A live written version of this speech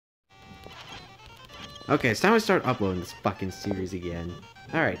Okay, it's time to start uploading this fucking series again.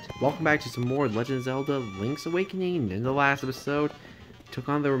 Alright, welcome back to some more Legend of Zelda Link's Awakening. In the last episode, took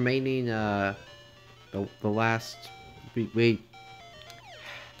on the remaining, the last... Wait.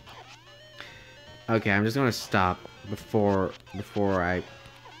 Okay, I'm just gonna stop before I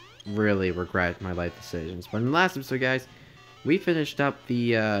really regret my life decisions. But in the last episode, guys, we finished up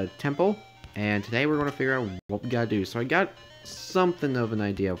the, temple, and today we're gonna figure out what we gotta do. So I got something of an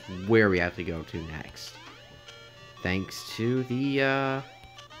idea of where we have to go to next. Thanks to the,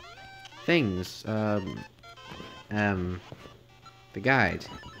 things, the guide.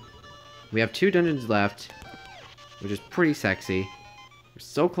 We have 2 dungeons left, which is pretty sexy. We're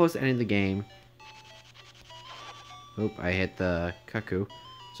so close to ending the game. Oop, I hit the cuckoo.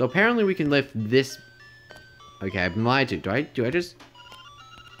 So apparently we can lift this... Okay, I've been lied to. Do I just...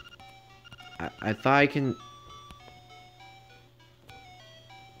 I thought I can...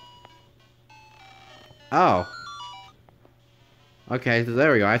 Oh. Okay, so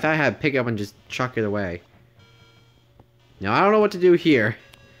there we go. I thought I had to pick it up and just chuck it away. Now, I don't know what to do here.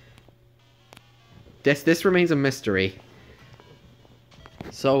 This remains a mystery.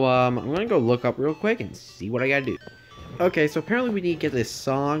 So, I'm gonna go look up real quick and see what I gotta do. Okay, so apparently we need to get this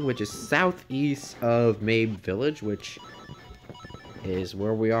song, which is southeast of Mabe Village, which is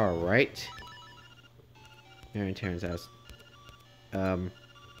where we are, right? Marion Terran's house.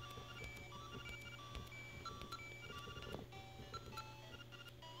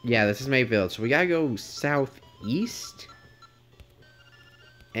 Yeah, this is Mabe Village. So we gotta go southeast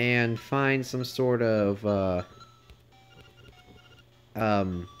and find some sort of,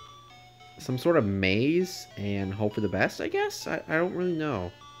 some sort of maze and hope for the best, I guess? I don't really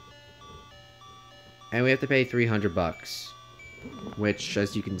know. And we have to pay 300 bucks. Which,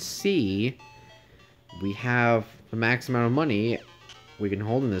 as you can see, we have the max amount of money we can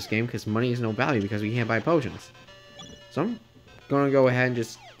hold in this game because money is no value because we can't buy potions. So I'm gonna go ahead and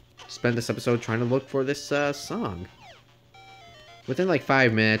just spend this episode trying to look for this song. Within like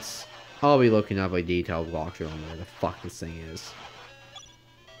 5 minutes, I'll be looking up a detailed walkthrough on where the fuck this thing is.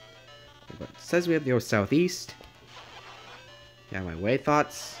 But it says we have to go southeast. Yeah, my way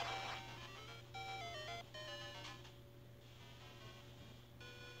thoughts.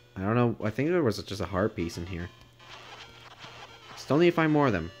 I don't know. I think there was just a heart piece in here. Still need to find more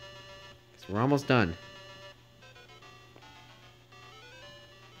of them. So we're almost done.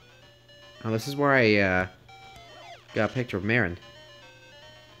 Oh, this is where I got a picture of Marin.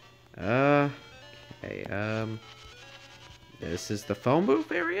 Okay, this is the phone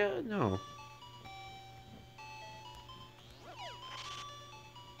booth area? No.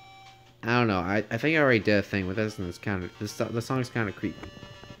 I don't know. I think I already did a thing with this, and it's kind of the song's kind of creepy.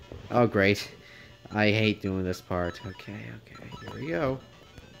 Oh great! I hate doing this part. Okay, here we go.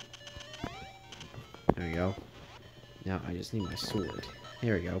 There we go. Now I just need my sword.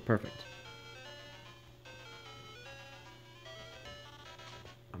 Here we go. Perfect.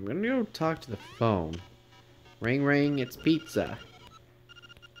 I'm gonna go talk to the phone. Ring ring, it's pizza.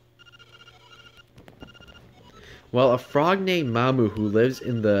 Well, a frog named Mamu who lives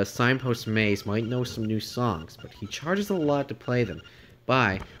in the signpost maze might know some new songs, but he charges a lot to play them.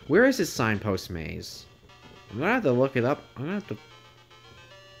 Bye. Where is this signpost maze? I'm gonna have to look it up. I'm gonna have to...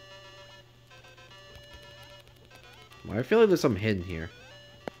 Well, I feel like there's something hidden here.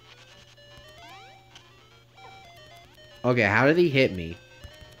 Okay, how did he hit me?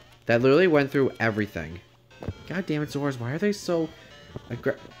 That literally went through everything. God damn it, Zoras, why are they so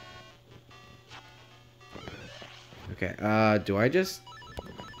aggressive? Okay, do I just...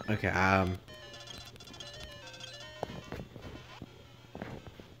 Okay,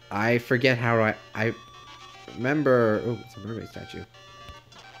 I forget how I remember... Oh, it's a mermaid statue.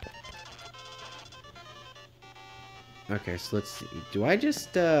 Okay, so let's see. Do I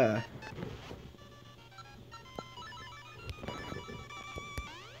just,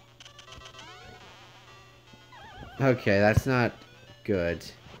 Okay, that's not good.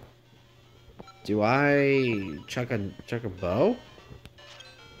 Do I chuck a bow?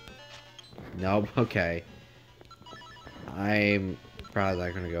 Nope. Okay. I'm probably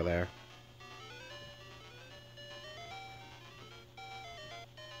not gonna go there.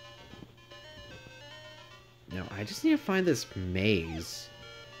 No, I just need to find this maze.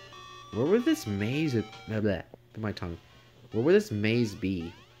 Where would this maze... Blah, blah, my tongue. Where would this maze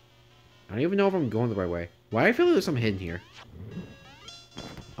be? I don't even know if I'm going the right way. Why do I feel like there's something hidden here?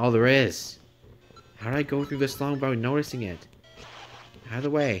 Oh, there is. How did I go through this long without noticing it? Out of the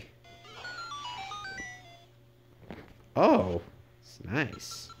way. Oh, it's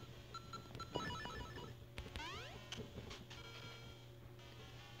nice.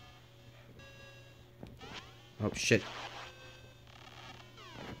 Oh, shit.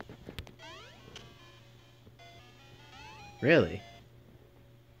 Really?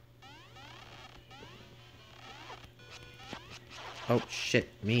 Oh, shit.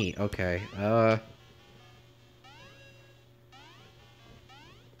 Me. Okay.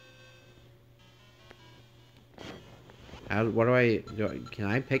 What do I... Can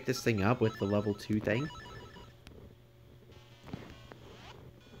I pick this thing up with the level 2 thing?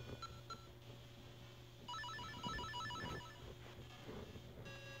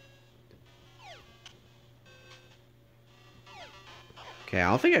 Okay, I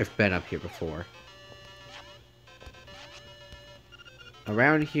don't think I've been up here before.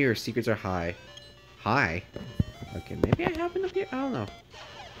 Around here, secrets are high. High? Okay, maybe I have been up here? I don't know.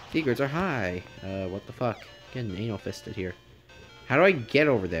 Secrets are high. What the fuck? Getting anal fisted here. How do I get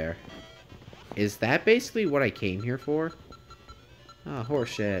over there? Is that basically what I came here for? Oh,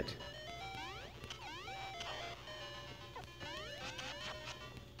 horseshit.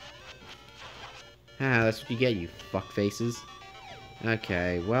 Ah, that's what you get, you fuckfaces.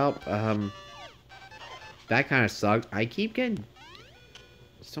 Okay, well, that kind of sucked. I keep getting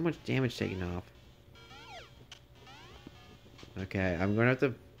so much damage taken off. Okay, I'm gonna have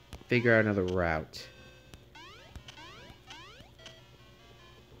to figure out another route.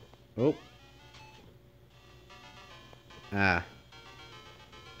 Oh. Ah.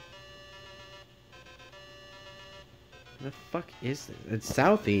 What the fuck is this? It's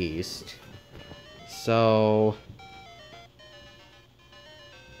southeast. So...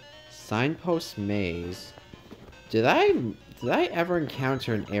 Signpost maze. Did I ever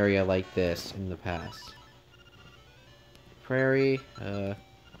encounter an area like this in the past? Prairie,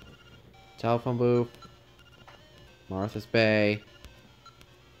 telephone booth, Martha's Bay,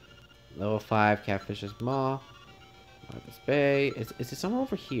 level 5 Catfish's Maw, Martha's Bay. Is it somewhere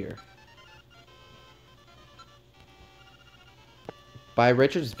over here? By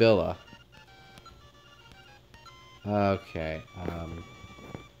Richard's Villa. Okay, I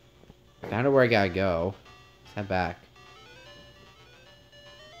don't know where I gotta go. Let's head back.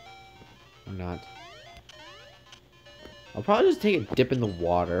 Or not. I'll probably just take a dip in the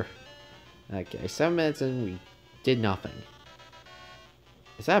water. Okay, 7 minutes and we did nothing.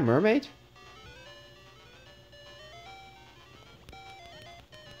 Is that a mermaid?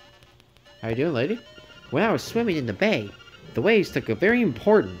 How you doing, lady? When I was swimming in the bay, the waves took a very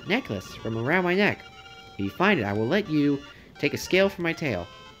important necklace from around my neck. If you find it, I will let you take a scale from my tail.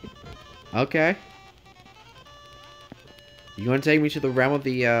 Okay. You want to take me to the realm of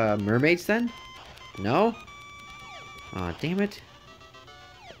the mermaids then? No? Aw, damn it.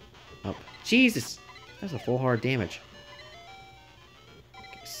 Oh, Jesus! That's a full hard damage.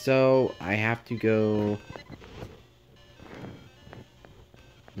 Okay, so, I have to go...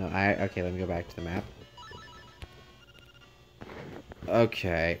 No, okay, let me go back to the map.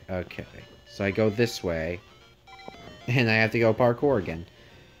 Okay, okay. So I go this way. And I have to go parkour again.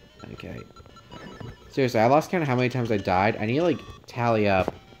 Okay. Seriously, I lost count of how many times I died. I need to, like, tally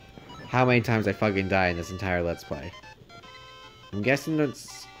up how many times I fucking died in this entire Let's Play. I'm guessing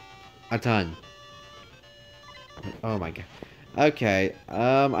it's a ton. Oh my god. Okay,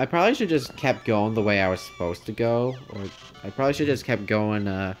 I probably should just kept going the way I was supposed to go. Or I probably should just kept going,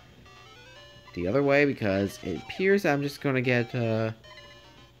 the other way, because it appears I'm just gonna get,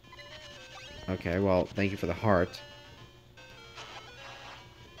 Okay, well, thank you for the heart.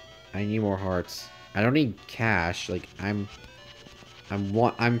 I need more hearts. I don't need cash. Like, I'm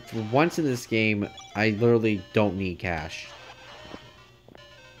for once in this game, I literally don't need cash.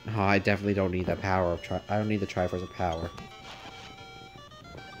 Oh, I definitely don't need the power of I don't need the Triforce of Power.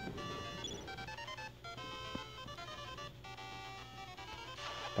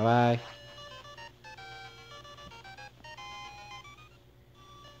 Bye-bye.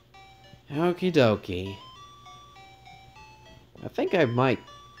 Okie dokie. I think I might...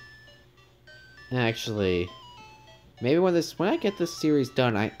 Actually... Maybe when I get this series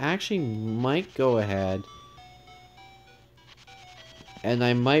done, I actually might go ahead... And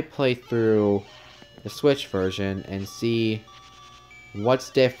I might play through the Switch version and see what's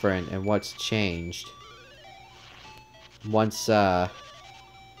different and what's changed. Once, I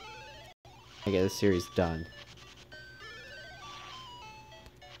get the series done.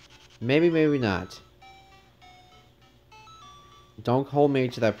 Maybe, maybe not. Don't hold me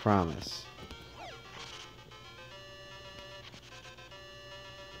to that promise.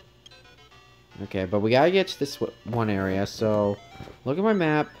 Okay, but we gotta get to this one area, so... Look at my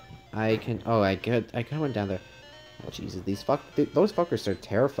map. I can... Oh, I kinda went down there. Oh, Jesus, those fuckers are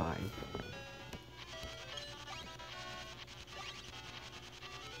terrifying.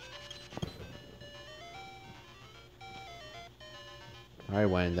 I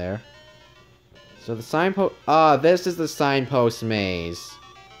went in there. So the signpost... Ah, this is the signpost maze.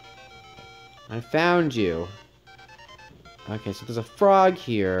 I found you. Okay, so there's a frog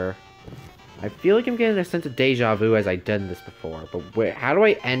here. I feel like I'm getting a sense of deja vu as I've done this before. But wait, how do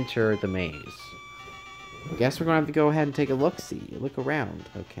I enter the maze? I guess we're going to have to go ahead and take a look-see. Look around.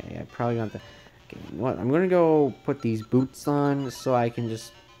 Okay, I probably don't have to... Okay, you know what? I'm going to go put these boots on so I can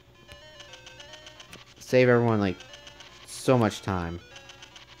just... save everyone, like, so much time.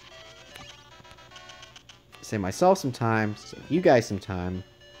 Save myself some time. Save you guys some time.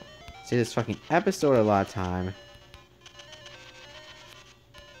 Save this fucking episode a lot of time.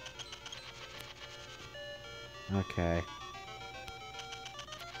 Okay.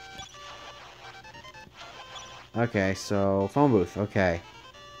 Okay, so phone booth. Okay.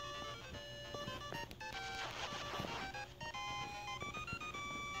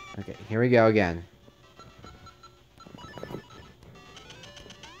 Okay, here we go again.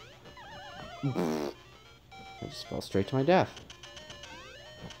 I just fell straight to my death.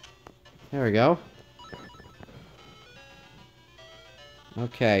 There we go.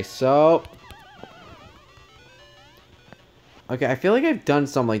 Okay, so... Okay, I feel like I've done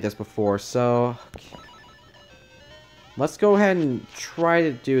something like this before, so... Okay. Let's go ahead and try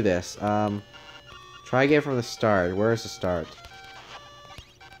to do this. Try again from the start. Where's the start?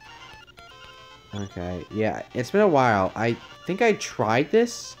 Okay, yeah, it's been a while. I think I tried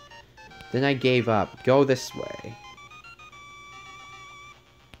this, then I gave up. Go this way.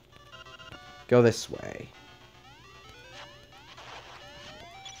 Go this way.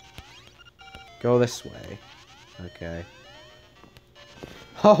 Go this way. Okay.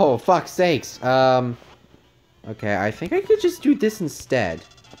 Oh, fuck's sakes. Okay, I think I could just do this instead.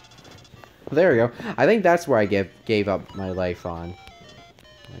 There we go. I think that's where I gave up my life on.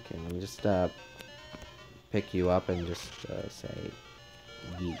 Okay, let me just, pick you up and just, say,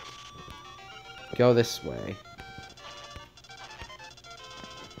 yeet. Go this way.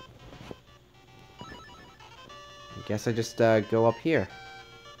 I guess I just, go up here.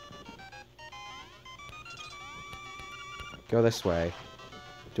 Go this way.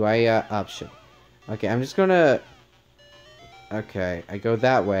 Do I, oh, shit. Okay, I'm just gonna... Okay, I go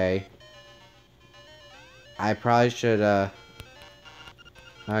that way. I probably should,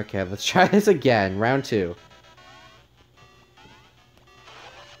 Okay, let's try this again. Round 2.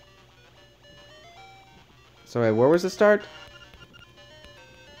 So wait, where was the start?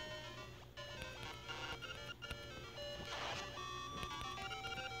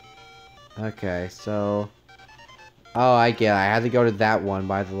 Okay, so... Oh, I get it. I had to go to that one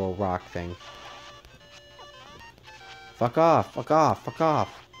by the little rock thing. Fuck off, fuck off, fuck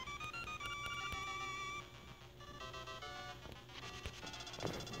off.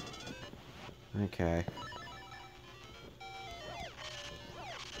 Okay.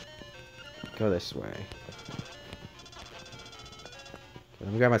 Go this way. Okay,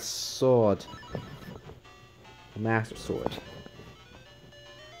 let me grab my sword. The master sword.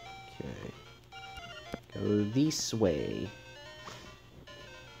 Okay. Go this way.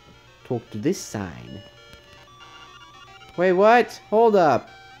 Talk to this sign. Wait, what? Hold up.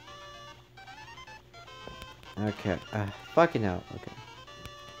 Okay. Fucking hell. Okay.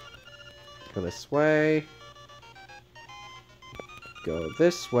 Go this way. Go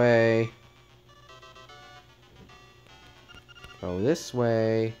this way. Go this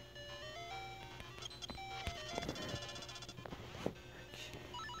way.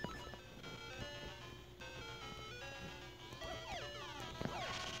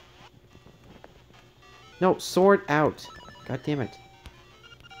 No, sword out. God damn it.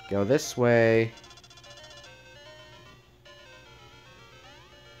 Go this way.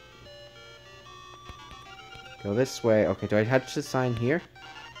 Go this way. Okay, do I touch the sign here?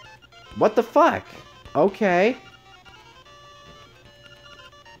 What the fuck? Okay.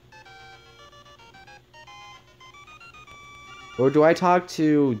 Or do I talk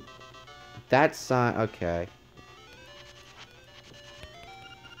to that sign? Okay.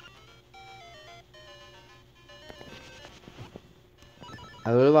 I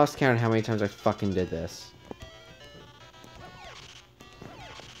literally lost count how many times I fucking did this.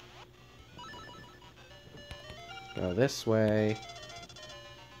 Go this way.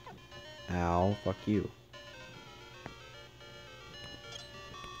 Ow, fuck you.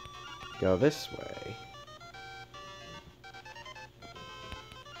 Go this way.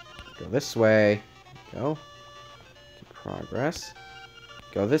 Go this way. Go. Progress.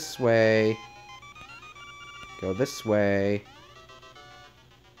 Go this way. Go this way.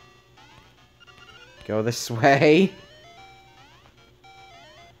 Go this way.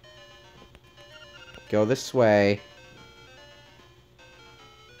 Go this way.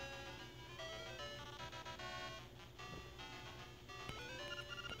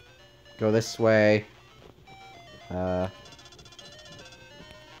 Go this way. Oh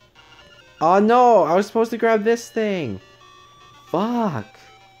no! I was supposed to grab this thing! Fuck!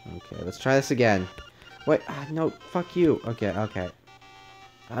 Okay, let's try this again. Wait, no, fuck you. Okay, okay.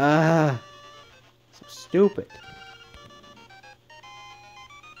 So stupid.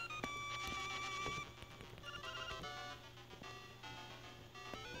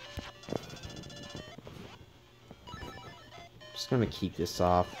 Just gonna keep this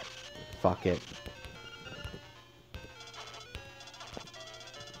off. Fuck it.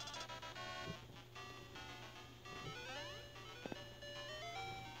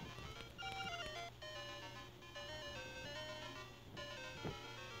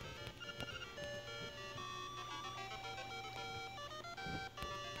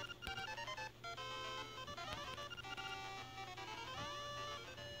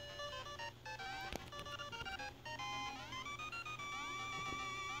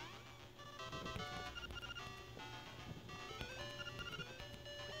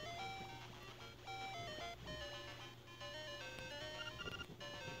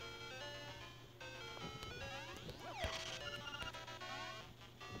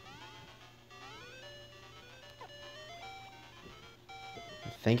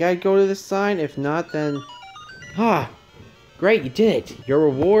 Think I'd go to this sign? If not, then... Ah! Great, you did it! Your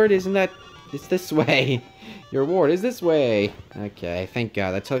reward isn't that... It's this way! Your reward is this way! Okay, thank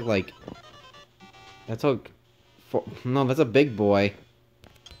God. That took, like... That took... No, that's a big boy.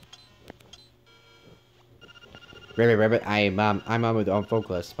 Rabbit, I'm a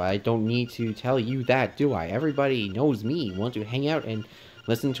vocalist, but I don't need to tell you that, do I? Everybody knows me. Want to hang out and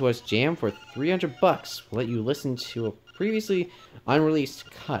listen to us jam for $300? We'll let you listen to a previously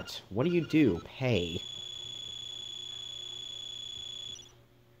unreleased cut. What do? Pay.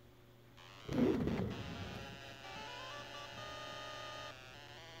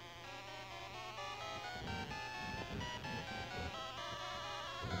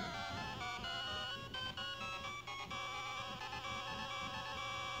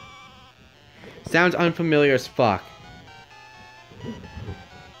 Sounds unfamiliar as fuck.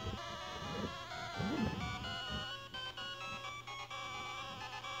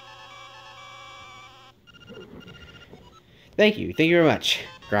 Thank you very much,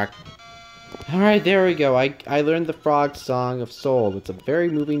 Grok. Alright, there we go. I learned the Frog Song of Soul. It's a very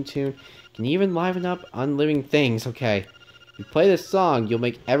moving tune. Can even liven up unliving things. Okay. If you play this song, you'll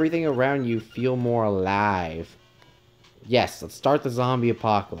make everything around you feel more alive. Yes, let's start the zombie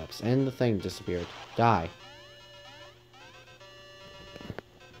apocalypse. And the thing disappeared. Die.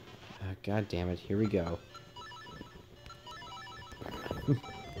 God damn it. Here we go.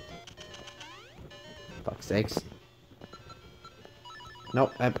 Fuck's sakes.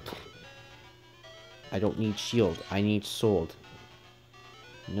 Nope. I don't need shield. I need sword.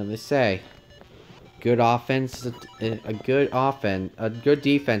 You know they say, good offense is a good offense. A good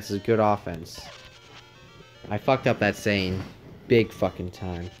defense is a good offense. I fucked up that saying big fucking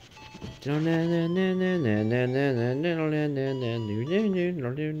time.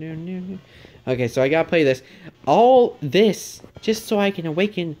 Okay, so I gotta play this. All this just so I can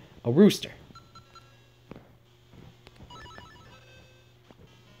awaken a rooster.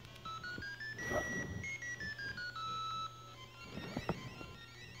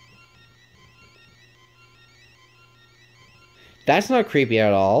 That's not creepy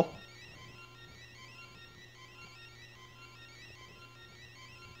at all.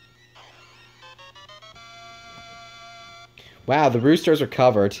 Wow, the roosters are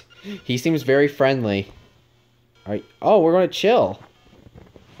covered. He seems very friendly. Alright. Oh, we're gonna chill.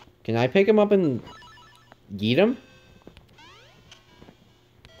 Can I pick him up and yeet him?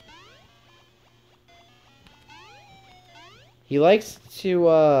 He likes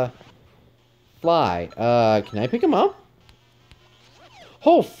to, fly. Can I pick him up?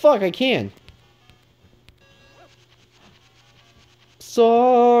 Oh, fuck, I can.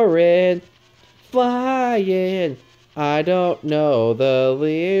 Soaring, flying. I don't know the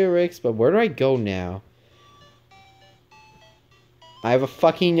lyrics, but where do I go now? I have a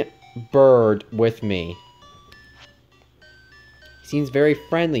fucking bird with me. He seems very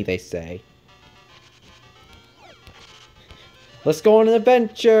friendly, they say. Let's go on an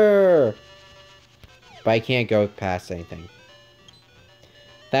adventure! But I can't go past anything.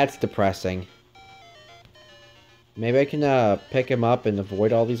 That's depressing. Maybe I can pick him up and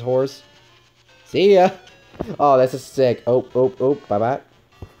avoid all these whores. See ya! Oh, that's a sick. Oh, bye-bye.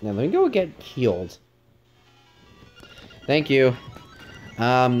 Now let me go get healed. Thank you.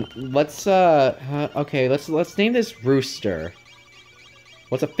 Okay, let's name this Rooster.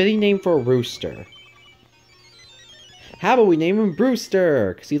 What's a fitting name for a rooster? How about we name him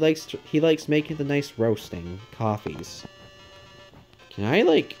Brewster? Because he likes making the nice roasting coffees. Can I,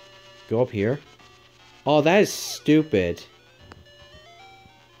 like, go up here? Oh, that is stupid.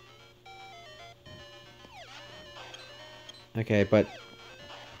 Okay, but...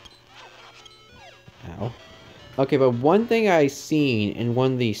 Ow. Okay, but one thing I seen in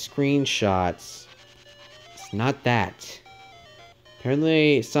one of the screenshots... It's not that.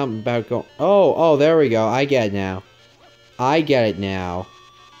 Apparently, something about going... Oh, there we go. I get it now. I get it now.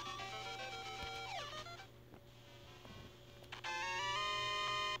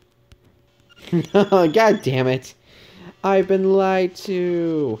 God damn it. I've been lied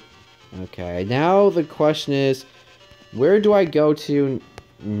to. Okay, now the question is, where do I go to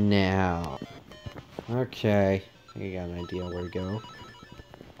now? Okay, I think I got an idea where to go.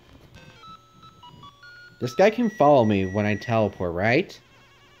 This guy can follow me when I teleport, right?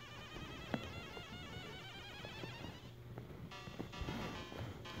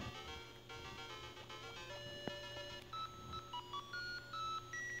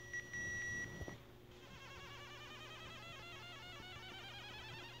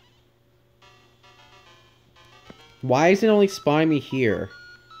 Why is it only spawning me here?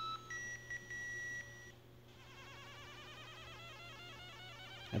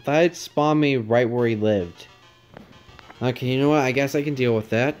 I thought it spawned me right where he lived. Okay, you know what? I guess I can deal with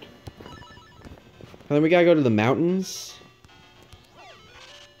that. Then we gotta go to the mountains.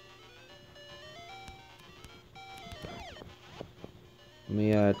 Let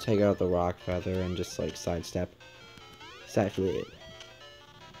me take out the rock feather and just like sidestep. Sideflip.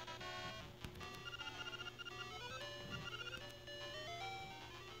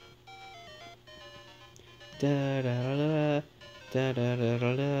 Da da da da da da da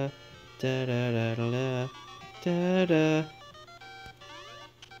da da da da da da.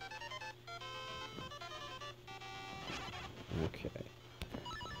 Okay.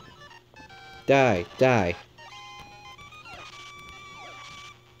 Die, die.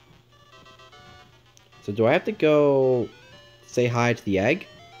 So do I have to go say hi to the egg?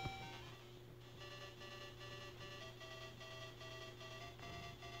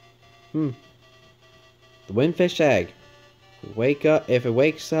 The windfish egg. Wake up. If it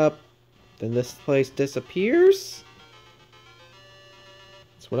wakes up, then this place disappears?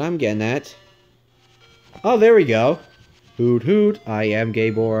 That's what I'm getting at. Oh, there we go. Hoot hoot, I am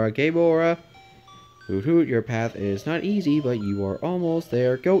Gaybora, Gaybora. Hoot hoot, your path is not easy, but you are almost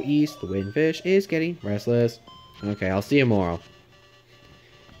there. Go east, the windfish is getting restless. Okay, I'll see you tomorrow.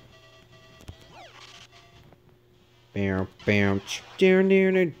 Bam, bam, down,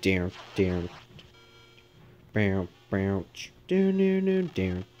 down, down, down. Bam, bam, down, down,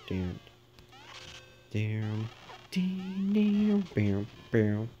 down, down. Down, down, bam,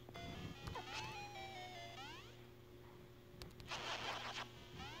 bam.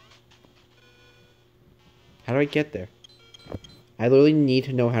 How do I get there? I literally need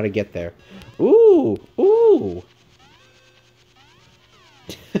to know how to get there. Ooh! Ooh!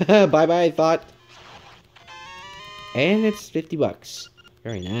 Bye-bye, I thought. And it's 50 bucks.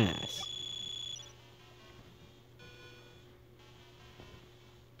 Very nice.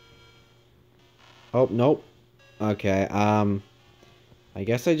 Oh, nope. Okay, I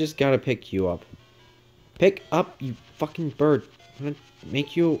guess I just gotta pick you up. Pick up, you fucking bird. I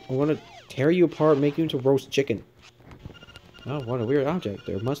wanna tear you apart, make you into roast chicken. Oh, what a weird object.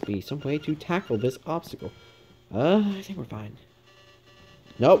 There must be some way to tackle this obstacle. I think we're fine.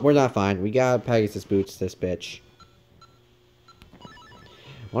 Nope, we're not fine. We got Pegasus boots this bitch. I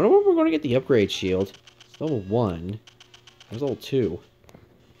wonder when we're gonna get the upgrade shield. It's level 1. There's level 2.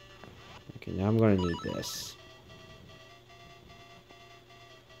 Okay, now I'm gonna need this.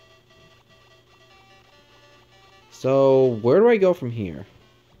 So, where do I go from here?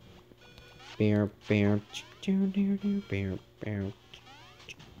 Remember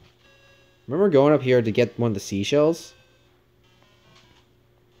going up here to get one of the seashells?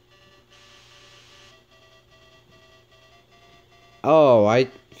 Oh, I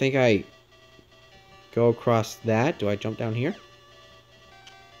think I go across that. Do I jump down here?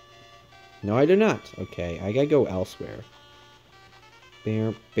 No, I do not. Okay, I gotta go elsewhere.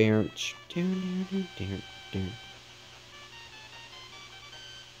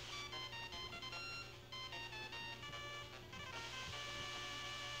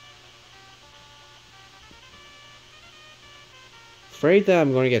 Afraid that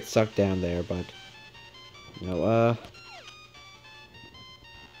I'm going to get sucked down there, but... You know,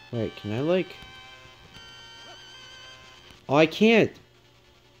 Wait, can I, like... Oh, I can't!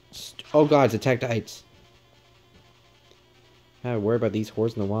 Oh god, it's attacked heights. I gotta worry about these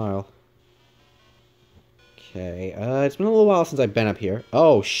hordes in a while. Okay, it's been a little while since I've been up here.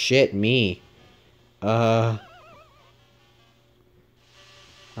 Oh, shit, me. Oh,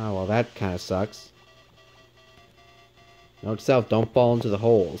 well, that kind of sucks. Note self, don't fall into the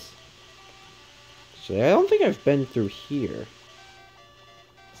holes. Actually, I don't think I've been through here.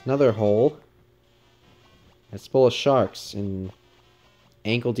 It's another hole. It's full of sharks in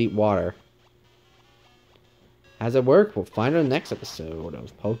ankle-deep water. How does it work? We'll find out in the next episode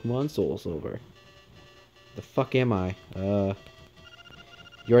of Pokemon Soul Silver. The fuck am I?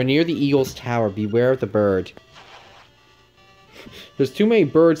 You're near the Eagle's Tower. Beware of the bird. There's too many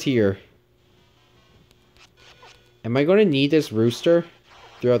birds here. Am I going to need this rooster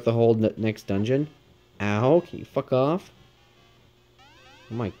throughout the whole next dungeon? Ow, can you fuck off?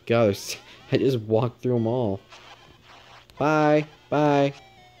 Oh my god, I just walked through them all. Bye, bye.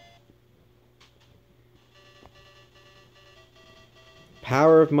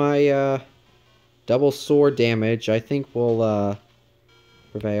 Power of my, double sword damage, I think will,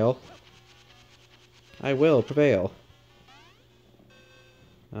 prevail. I will prevail.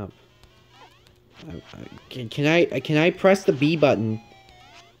 Oh. Can I press the B button?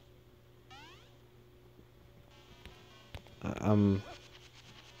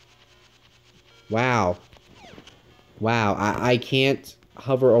 Wow. Wow, I can't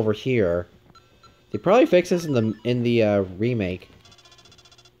hover over here. They probably fixed this in the remake.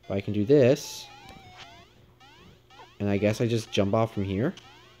 But I can do this. And I guess I just jump off from here.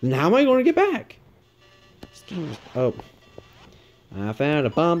 Then how am I going to get back? This game is... Oh. I found a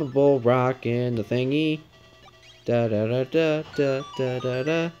bombable rock in the thingy. Da da da da da da da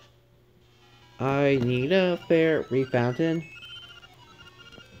da. I need a fairy fountain.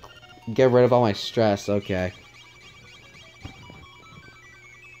 Get rid of all my stress, okay.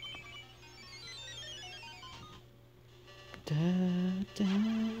 Da, da,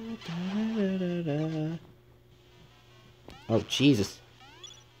 da, da, da, da. Oh, Jesus.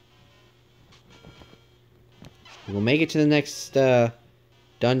 We'll make it to the next,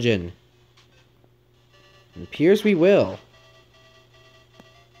 dungeon. It appears we will.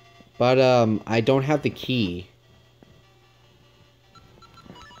 But, I don't have the key.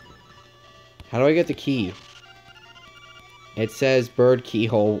 How do I get the key? It says bird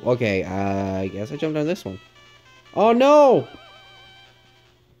keyhole. Okay, I guess I jumped on this one. Oh, no!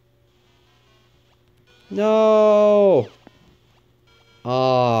 No!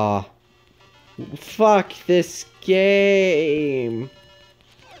 Ah. Fuck this game.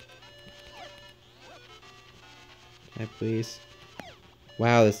 Can I please?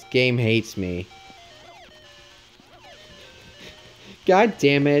 Wow, this game hates me. God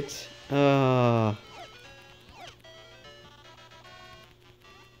damn it. I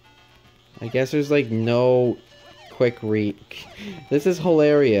guess there's like no quick This is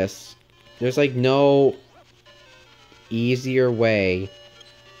hilarious. There's like no easier way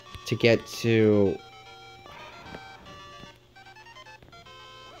to get to...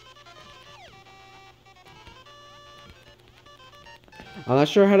 I'm not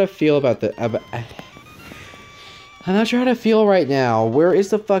sure how to feel about the... I'm not sure how to feel right now. Where is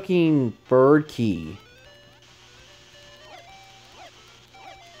the fucking bird key?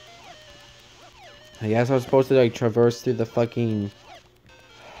 I guess I was supposed to like traverse through the fucking...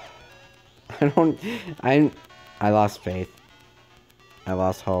 I lost faith. I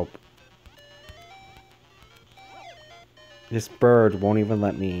lost hope. This bird won't even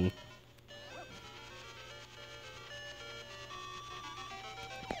let me...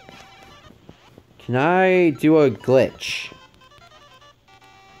 Can I do a glitch?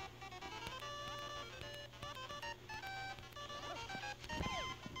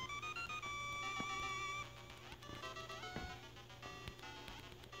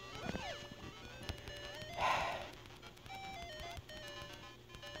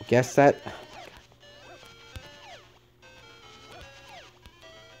 Guess that... Oh my God.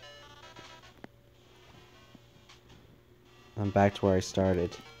 I'm back to where I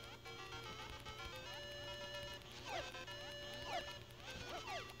started.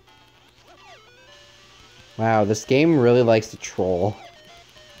 Wow, this game really likes to troll.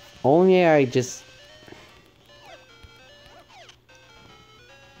 Only I just...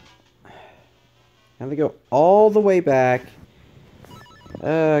 Have to go all the way back.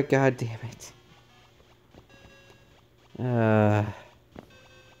 God damn it.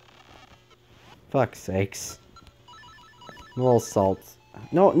 Fuck's sakes. A little salt.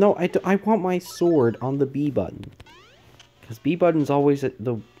 No, I want my sword on the B button. Because B button's always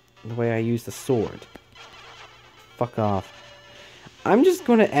the way I use the sword. Fuck off. I'm just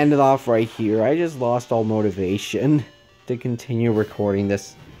gonna end it off right here. I just lost all motivation to continue recording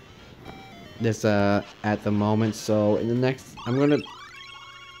this. this at the moment. So in the next, I'm gonna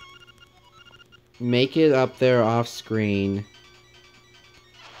make it up there off screen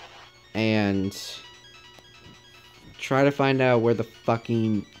and try to find out where the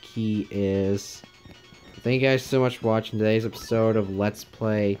fucking key is. Thank you guys so much for watching today's episode of Let's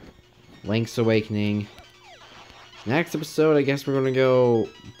Play Link's Awakening. Next episode, I guess we're gonna go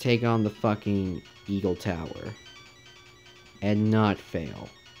take on the fucking Eagle Tower and not fail.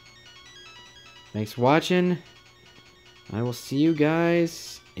 Thanks for watching. I will see you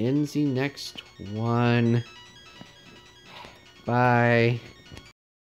guys in the next one. Bye.